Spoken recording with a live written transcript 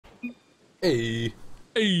Hey.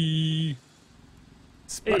 Hey.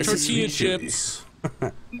 Spicy Tortilla sweet chili. chips.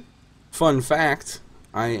 Fun fact,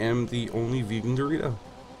 I am the only vegan Dorito.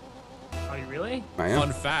 Are you really? I am.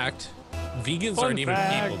 Fun fact, vegans Fun aren't even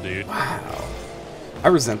fact. people, dude. Wow. I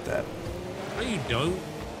resent that. No, you don't.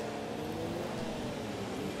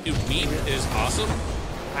 Dude, meat is awesome.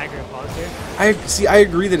 I agree with Pause here. I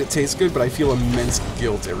agree that it tastes good, but I feel immense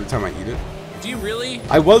guilt every time I eat it. Do you really?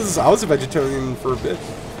 I was a vegetarian for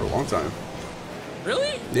a long time.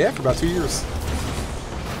 Really? Yeah, for about 2 years.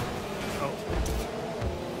 Oh.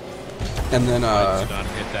 And then I did not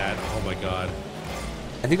hit that. Oh my god.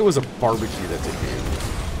 I think it was a barbecue that did me in.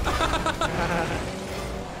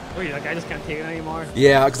 Wait, like I just can't take it anymore.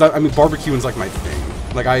 Yeah, because I mean barbecuing's like my thing.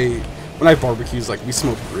 Like when I have barbecues, like we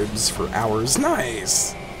smoke ribs for hours.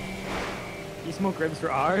 Nice. You smoke ribs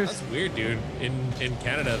for hours? That's weird, dude. In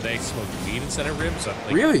Canada, they smoke meat instead of ribs. So,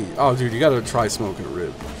 like, Really? Oh, dude, you gotta try smoking a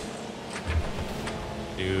rib.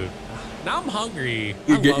 dude. Now I'm hungry.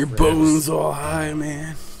 You I get love your ribs. bones all high,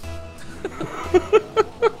 man.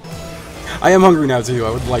 I am hungry now too. I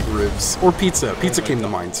would like ribs or pizza. Pizza my came to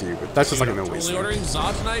God. mind too, but that's just Dude, like a I'm no waste. totally ordering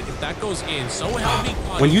za tonight. If that goes in, so help me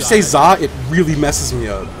God. When you say za, it really messes me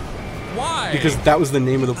up why? because that was the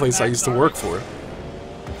name of the place I used to work for.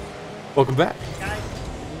 Welcome back. Guys,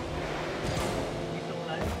 you still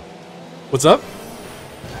alive? What's up?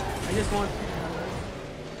 I just want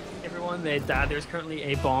everyone that there's currently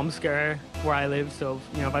a bomb scare where I live, so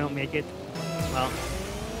you know if I don't make it, well,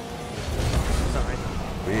 sorry.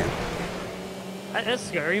 Man, That's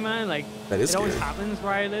scary, man. Like That is it always scary. happens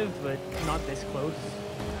where I live, but not this close.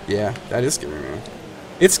 yeah, that is scary, man.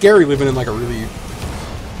 It's scary living in like a really,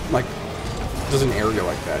 like, just an area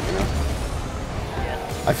like that, you know? Yeah.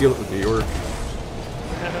 I feel it with New York.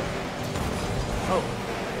 Oh,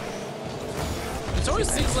 It's always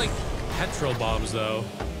things like petrol bombs, though.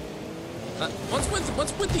 What's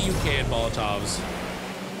with the UK and Molotovs?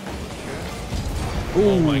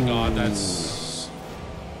 Oh my god, that's.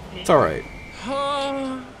 It's alright.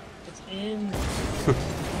 it's in.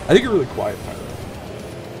 I think you're really quiet, Tyler.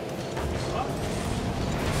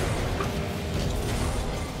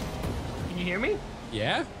 Can you hear me?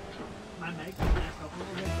 Yeah? My mic is messed up a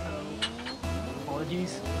little bit, so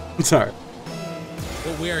apologies. It's alright.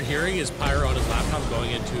 What we are hearing is Pyro on his laptop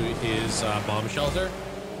going into his bomb shelter.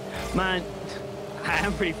 Man, I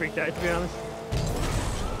am pretty freaked out to be honest.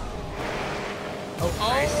 Oh,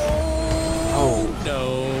 nice. Oh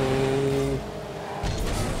no!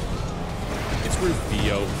 It's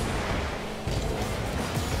Rufio.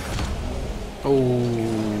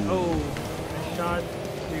 Oh. Oh, nice shot.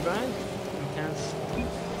 Rebound. Intense.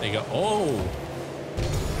 They go. Oh.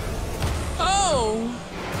 Oh.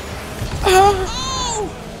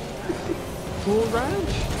 Cool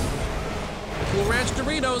ranch. Cool Ranch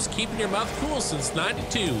Doritos, keeping your mouth cool since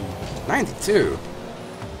 '92. 92.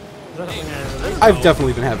 Is that something I've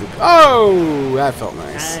definitely been having. Oh, that felt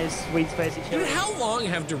nice. Nice, sweet spicy Dude, chili. how long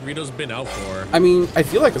have Doritos been out for? I mean, I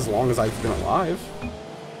feel like as long as I've been alive.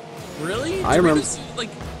 Really? I remember- Doritos, like,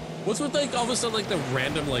 what's with like all of a sudden like the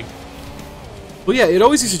random like? Well, yeah, it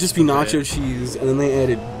always used to just be nacho cheese, and then they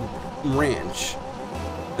added ranch,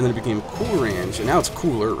 and then it became Cool Ranch, and now it's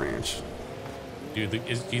Cooler Ranch. Dude, do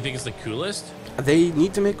you think it's the coolest? They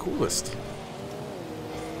need to make Coolest.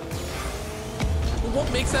 Well,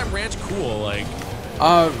 what makes that ranch cool? Like,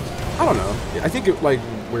 I don't know. I think it like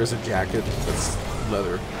wears a jacket that's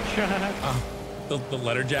leather. the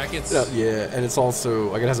leather jackets. Yeah, and it's also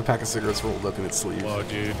like it has a pack of cigarettes rolled up in its sleeve. Whoa,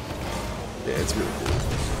 dude. Yeah, it's really cool.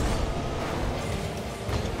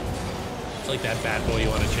 It's like that bad boy you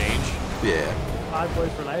want to change. Yeah. Bad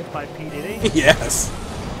Boys for Life by P. Diddy. Yes.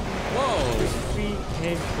 Whoa. We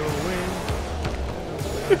can go in.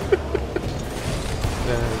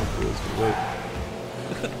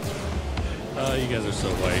 You guys are so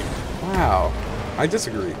white. Wow. I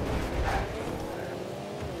disagree.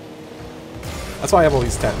 That's why I have all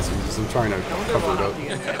these tattoos. I'm trying to I wonder cover what it up. happened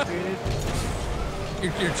to get separated.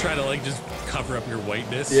 You're trying to like just cover up your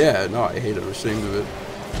whiteness. Yeah, no, I hate it. I'm ashamed of it.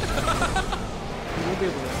 You won't be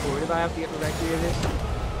able to record if I have to get evacuated.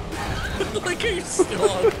 Like, are you still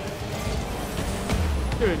on?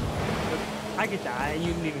 Dude, I could die and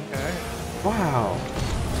you didn't even care. Wow.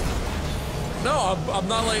 No, I'm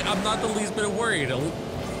not the least bit worried. Dude,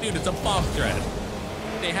 it's a bomb threat.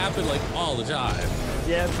 They happen like all the time.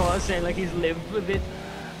 Yeah, Paul's saying like he's lived with it.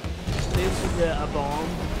 Lived with a bomb.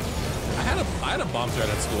 I had a bomb threat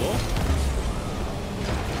at school.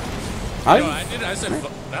 No, I did. I said,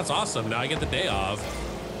 that's awesome. Now I get the day off.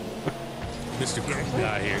 Mr.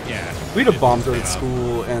 Guy here, yeah. We had a bomb threat at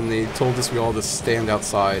school, and they told us we all to stand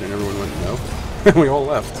outside, and everyone went no. And we all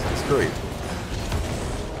left. It was great.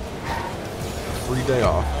 free day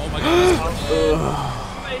off. Oh my god.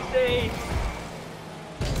 Spicy!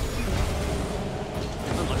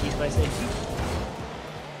 Unlucky, Spicy.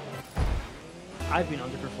 I've been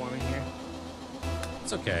underperforming here.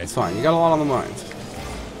 It's okay. It's fine. You got a lot on the mind.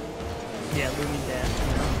 Yeah, looming death.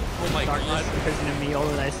 You know? Oh my Darkness god. because of me, all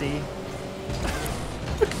that I see.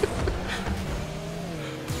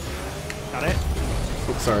 Got it?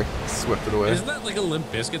 Oh, sorry. Swept it away. Isn't that like a Limp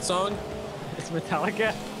Bizkit song? It's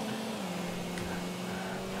Metallica.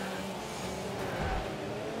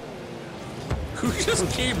 Who just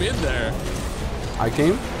came in there? I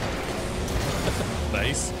came?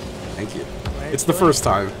 Nice. Thank you. Right, It's the Billy? first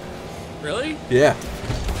time. Really? Yeah.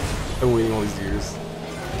 I've been waiting all these years.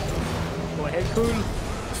 Go ahead, cool.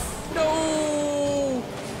 No!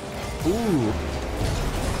 Ooh.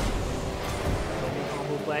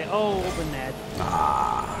 Combo play. Oh, open net.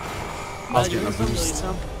 I was getting a Some, boost.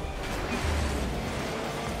 some.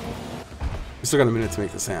 We still got a minute to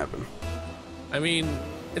make this happen. I mean,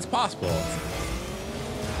 it's possible.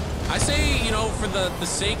 I say, you know, for the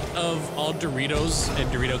sake of all Doritos and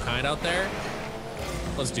Dorito kind out there,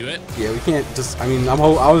 let's do it. Yeah, we can't just. I mean, I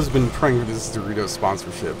was been praying for this Doritos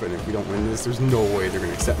sponsorship, and if we don't win this, there's no way they're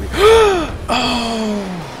gonna accept me. Oh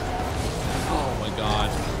my god.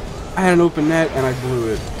 I had an open net and I blew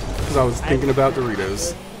it because I was thinking about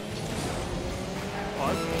Doritos.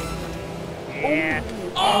 Yeah.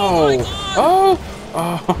 Oh! Oh!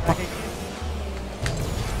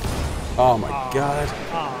 Oh my god.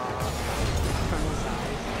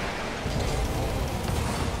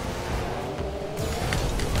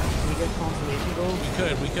 Can we get consolation goal?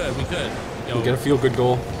 We could. Yo. We get a feel-good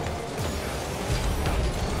goal.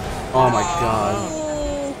 Oh my god.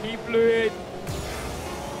 Oh, He blew it.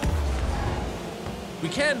 we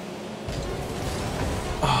can.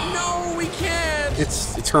 No, we can't.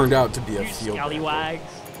 It turned out to be a You field. scallywags.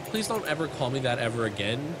 Please don't ever call me that ever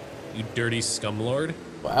again, you dirty scumlord.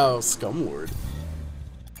 Wow, scumlord.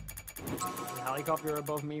 There's a helicopter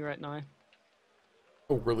above me right now.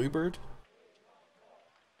 Oh, really, bird?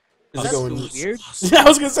 Is That's it going? weird. Yeah, I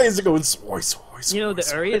was gonna say, is it going soy, soy, soy? You know the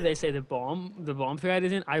soy? area they say the bomb threat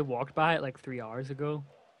is in. I walked by it like 3 hours ago.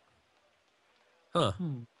 Huh.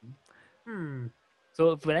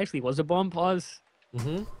 So if it actually was a bomb pause,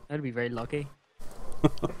 Mm-hmm. that'd be very lucky.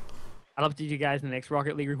 I'll update you guys in the next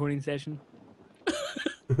Rocket League recording session.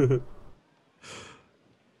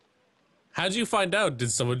 How'd you find out? Did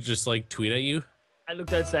someone just like tweet at you? I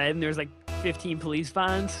looked outside and there's like 15 police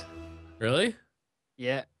vans. Really?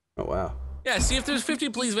 Yeah. Oh wow. Yeah, see if there's 50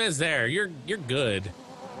 police vans there, you're good.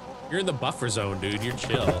 You're in the buffer zone, dude. You're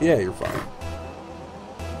chill. Yeah, you're fine.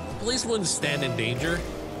 Police wouldn't stand in danger.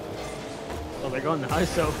 Well, they're going now,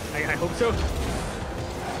 so I hope so.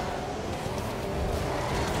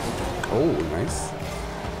 Oh, nice.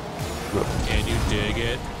 Look, Can you dig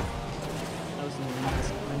it? That was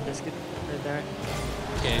a biscuit right there.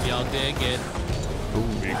 Can y'all dig it?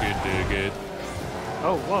 We can dig it.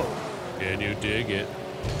 Oh, whoa. Can you dig it?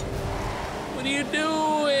 What are you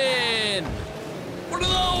doing? What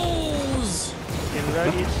are those? Get it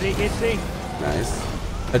out, HC. nice.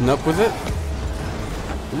 Heading up with it.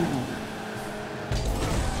 Ooh.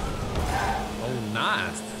 Oh,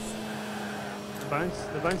 nice.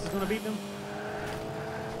 The bounce is gonna beat them.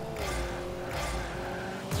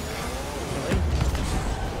 Really?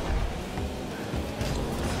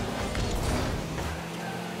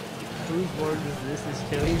 Whose board is this? Is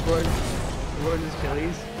Chili's board? The board is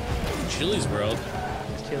Chili's. Chili's World.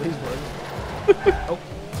 It's Chili's board. Oh,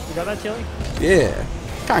 you got that, Chili? Yeah.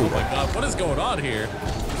 Oh Kinda. my god, what is going on here?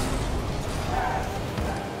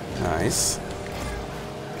 Nice.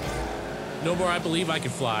 No more I believe I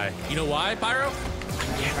can fly. You know why, Pyro? I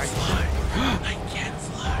can't fly. I can't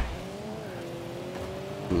fly.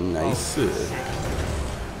 Nice.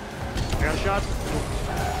 I got a shot.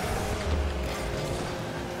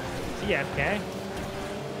 CFK.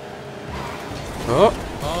 Oh.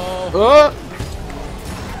 Oh. Oh.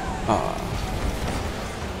 Ah.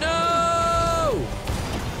 No!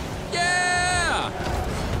 Yeah!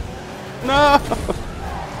 No.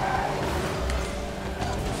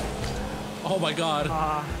 Oh my god.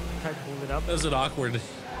 Tried to hold it up. That was an awkward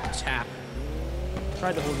tap.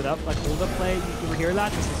 Tried to hold it up. Like hold up play. You ever hear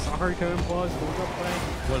that? It's a soccer term pause. Hold up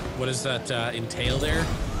play. What does that entail there?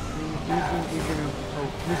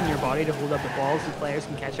 Using your body to hold up the ball so players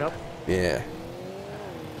can catch up. Yeah.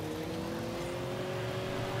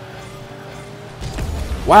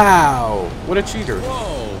 Wow. What a cheater.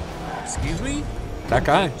 Whoa. Excuse me? That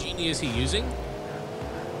guy. What genie is he using?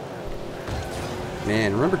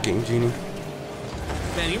 Man, remember Game Genie?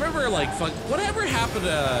 Man, you remember like whatever happened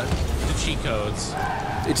to the cheat codes.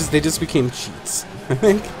 They just became cheats, I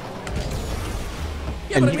think.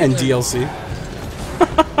 Yeah, and but I mean, DLC.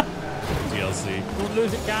 DLC. Don't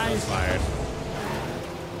lose it, guys. Fired.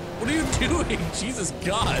 What are you doing? Jesus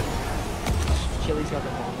God. Chili's got the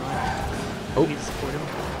bomb right. Oh. You need to support him.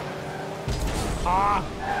 Ah!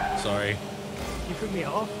 Sorry. You put me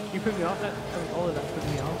off. You put me off. All of that put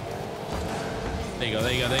me off. There you go.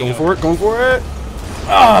 There you go. There you Going go. for it. Going for it.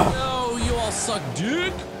 Ah! No, you all suck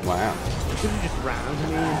dick. Wow. You should have just ran to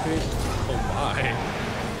me and put. Oh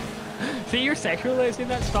my. See, you're sexualizing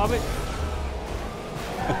that. Stop it.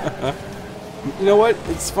 You know what?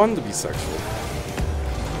 It's fun to be sexual.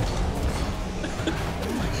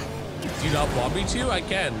 Do you not want me to? I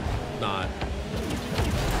can not.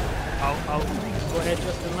 Oh, go ahead,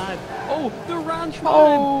 Justin, lad. Oh, the ranch man.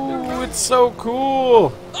 Oh, it's so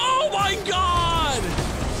cool. Oh my God!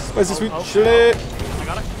 Spicy sweet oh. chili. I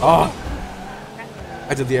got it. Oh,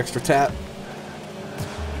 I did the extra tap.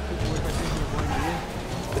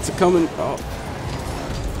 It's a coming. Oh.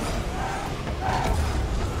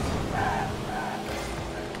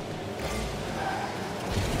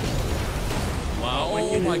 Wow.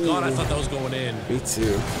 Oh my God! I thought that was going in. Me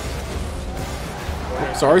too.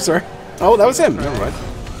 Oh, sorry. Oh, that was him. Never mind.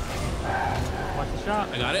 Watch the shot.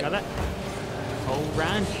 I got it. Got it. Oh,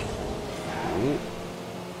 ranch. Ooh.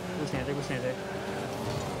 Go stand there.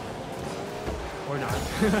 Or not.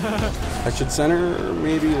 I should center,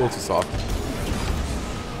 maybe a little too soft.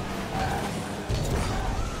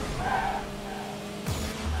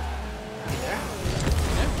 You there?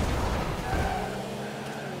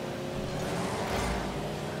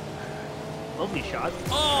 Lovely shot.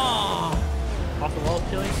 Oh! Off the wall,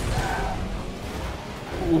 Chili.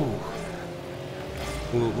 Ooh.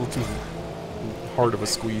 A little too hard of a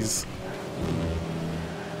squeeze.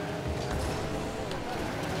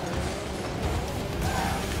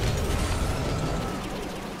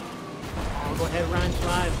 Oh, go ahead, ranch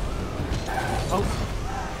live. Oh,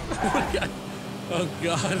 Oh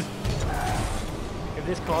God! if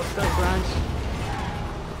this costs us, ranch.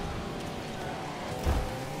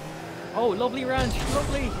 Oh, lovely ranch,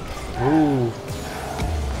 lovely. Ooh.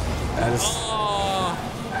 That is. Oh!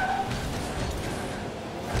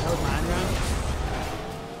 That was mine, ranch.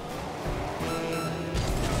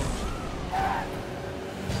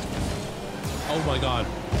 Oh my God!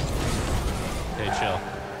 Okay, chill.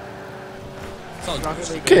 It's all Rocket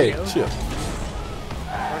League Okay, and chill.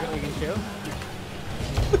 Rocket League and chill.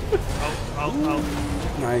 Oh.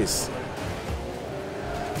 Nice.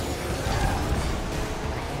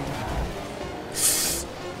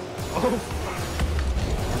 Oh.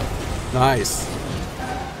 Nice.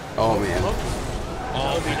 Oh man.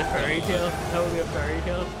 That would be the fairy tale. That would be a fairy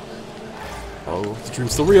tale. Oh, the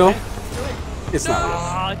dream's still real. It's not real.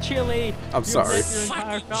 Ah, Chili. I'm sorry. Your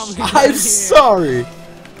entire family I'm here. sorry.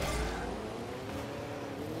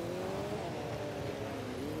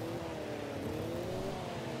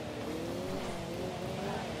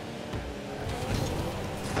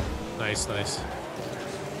 nice.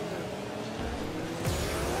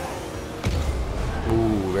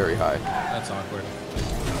 Ooh, very high. That's awkward.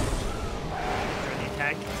 Turn the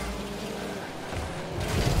attack.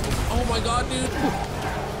 Oh my God, dude!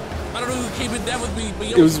 I don't know who came in that with me, but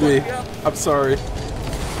you It was me. fucked up. I'm sorry.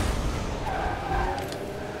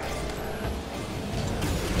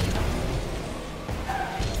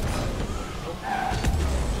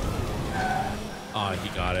 Oh, he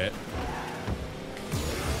got it.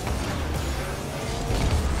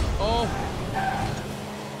 Oh!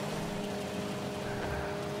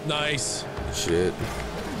 Nice. Shit.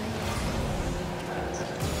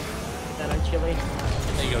 That on Chili.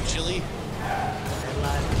 There you go, Chili. And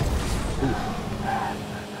live.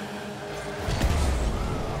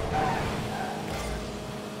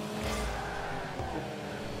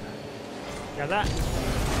 Got that.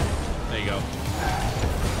 There you go.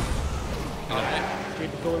 Okay.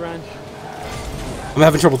 Straight to full ranch. I'm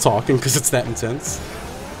having trouble talking because it's that intense.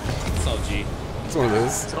 It's all G. It's one of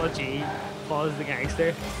those. So G. Follows the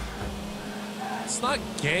gangster. It's not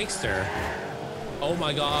gangster. Oh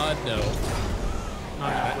my God, no. Not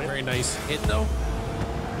That whip. very nice hit though.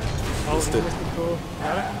 Oh, Missed he it. missed the cool.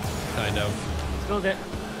 Got it? Kind of. Spilled it.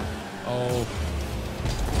 Oh.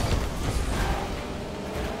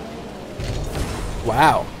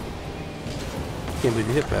 Wow. Can't believe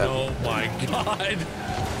you hit that. Oh my God.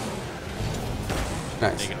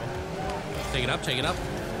 Nice. There you go. Take it up, take it up.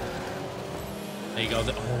 There you go.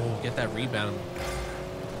 Oh, get that rebound.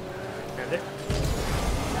 Got it.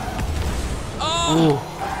 Oh!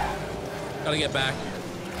 Gotta get back.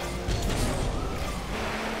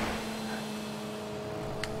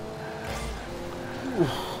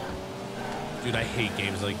 Dude, I hate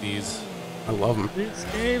games like these. I love them. It's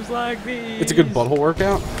games like these. It's a good butthole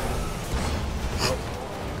workout.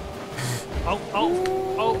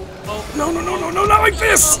 Oh. No, not like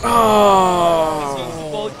this! Oh.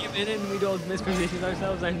 Both give in and we don't misposition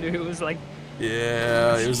ourselves. I knew it was like.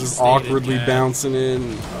 Yeah, it was just Stayed awkwardly again. bouncing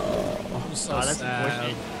in. I'm so That's sad.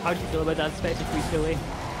 unfortunate. How do you feel about that, specifically, Philly?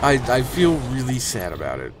 I feel really sad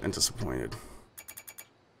about it and disappointed.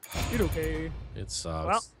 You're okay. It sucks.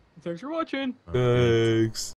 Well, thanks for watching. Thanks.